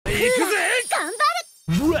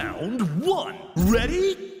Round 1.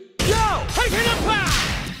 Ready? Go!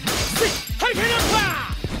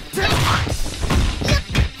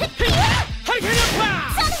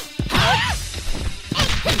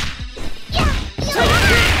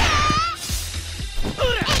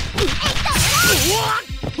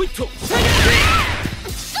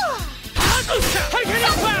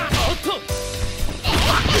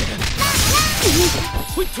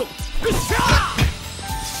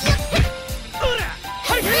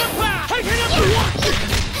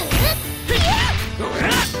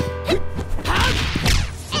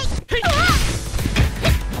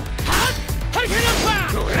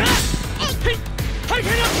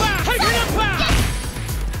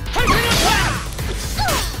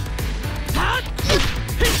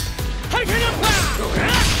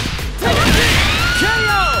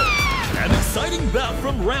 An exciting bout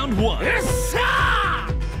from round 1.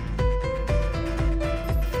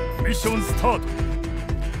 Mission start.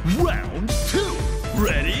 Round 2.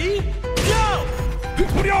 Ready? Go!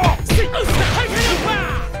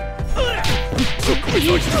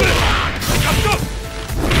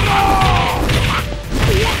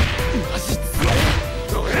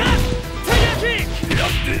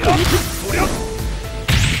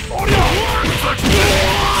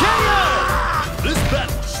 This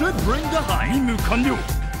battle should bring the high.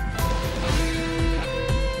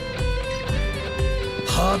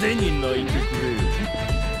 派手に泣いてくれ。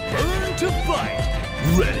Burn to fight.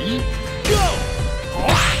 Ready? Go!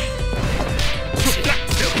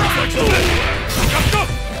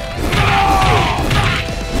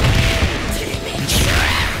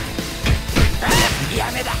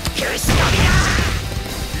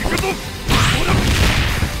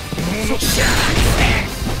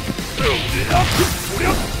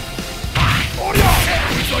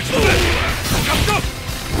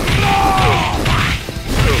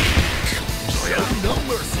 No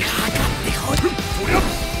mercy.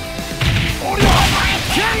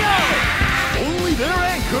 Only their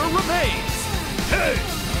anchor remains. Hey!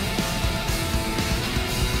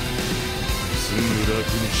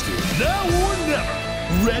 Now or never.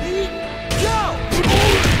 Ready? Go!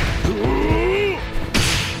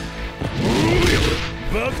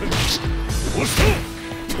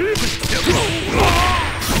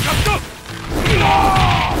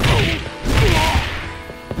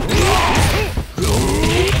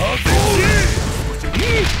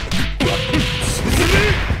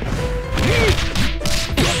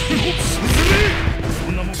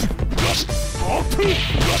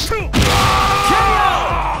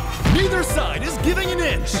 Neither side is giving an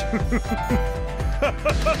inch.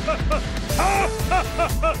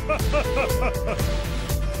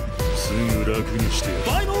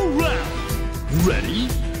 Final round. Ready?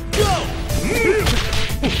 Go!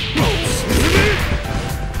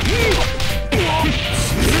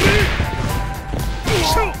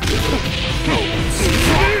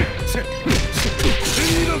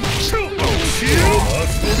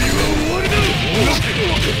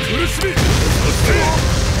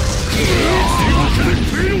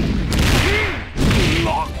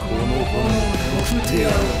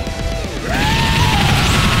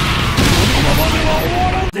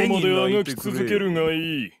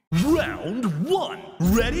 Round 1.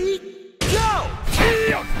 Ready? Go!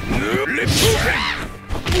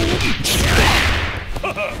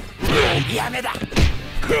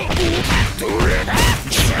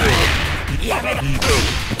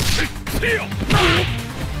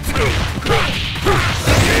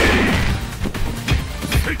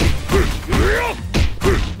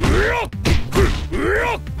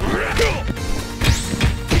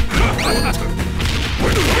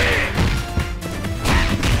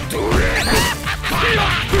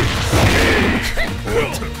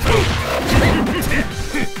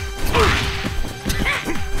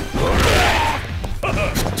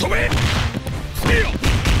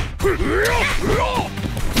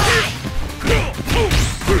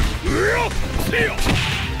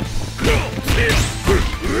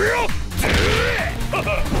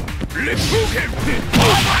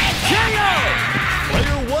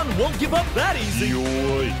 Player 1 won't give up that easy.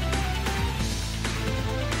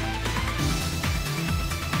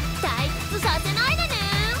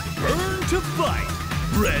 Burn to fight.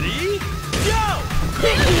 Ready? Go!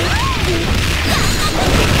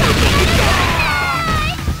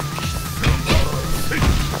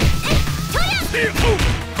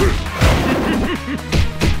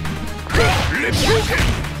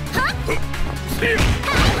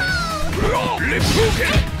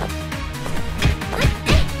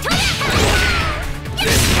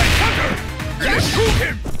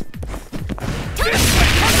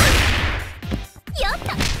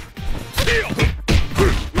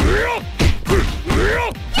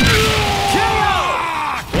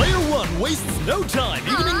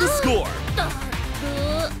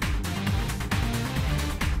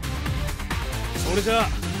 それじゃあ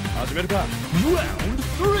始めるか。Round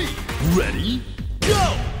 3 Ready Go。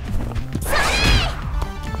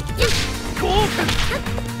 こうか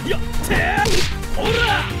やってほら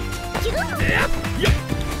やっ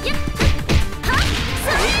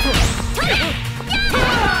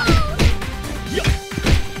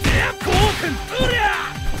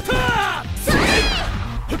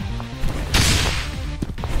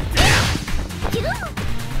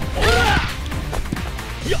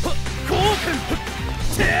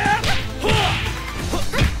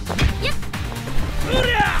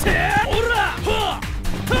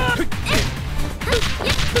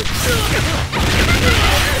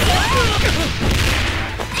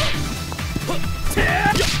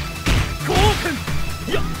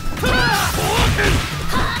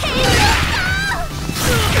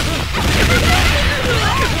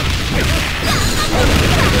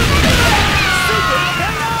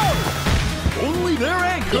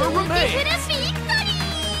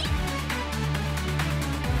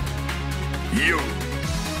You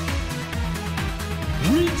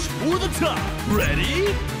reach for the top.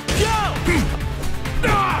 Ready? Go!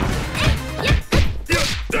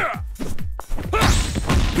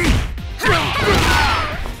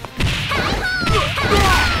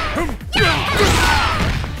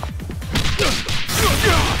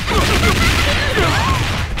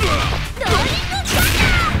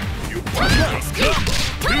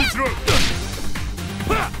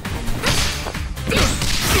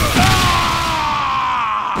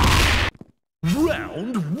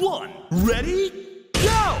 Round 1 Ready?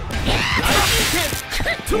 Go! Lightning kick!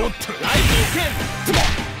 Lightning kick!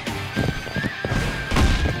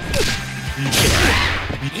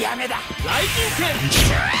 Yameda! Lightning kick!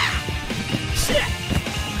 Shit!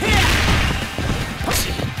 Here!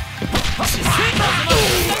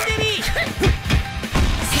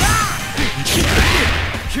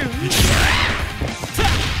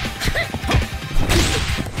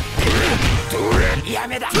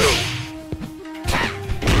 Yameda!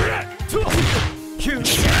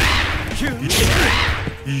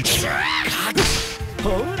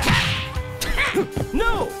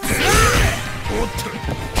 No!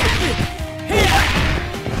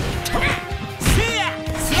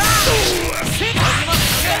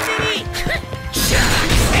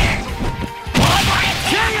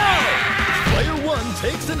 Player 1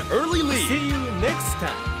 takes an early lead. See you next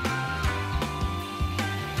time.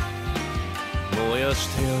 燃やし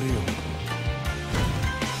てやるよ。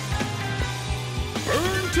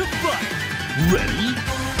Burn to fight. Ready?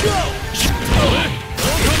 Go! KO!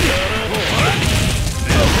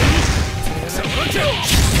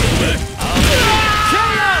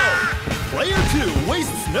 Player 2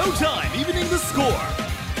 wastes no time evening the score.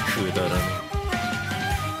 くだらね。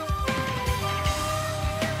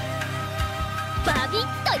バビッ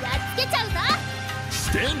とやっつけちゃうぞ。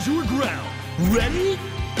 Stand your ground. Ready?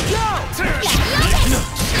 Go!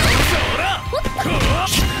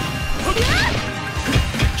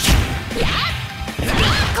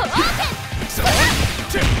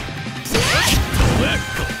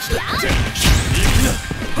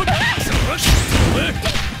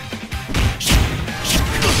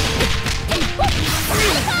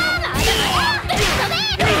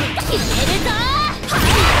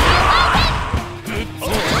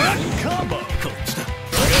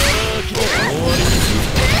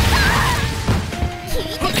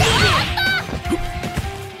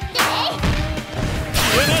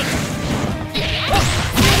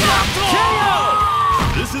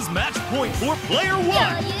 This is match point for player 1.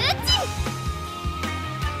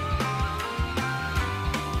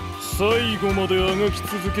 最後まであがき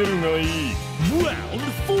続けるがいい。Round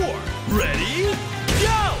 4 Ready? Go!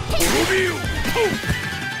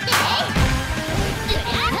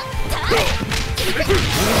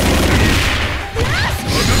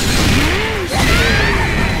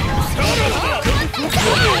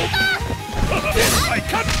 I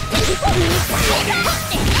cut!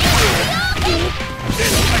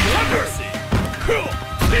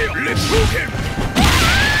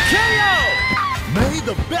 KO! May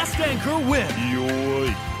the best anchor win!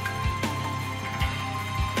 Yoy.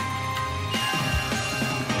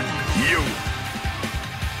 You!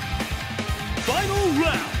 Final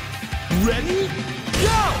round! Ready?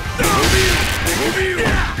 Go!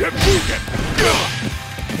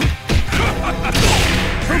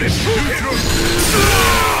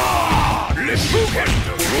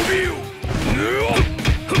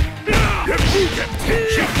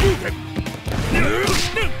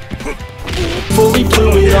 Fully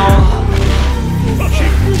blew it all.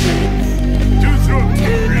 Do throw.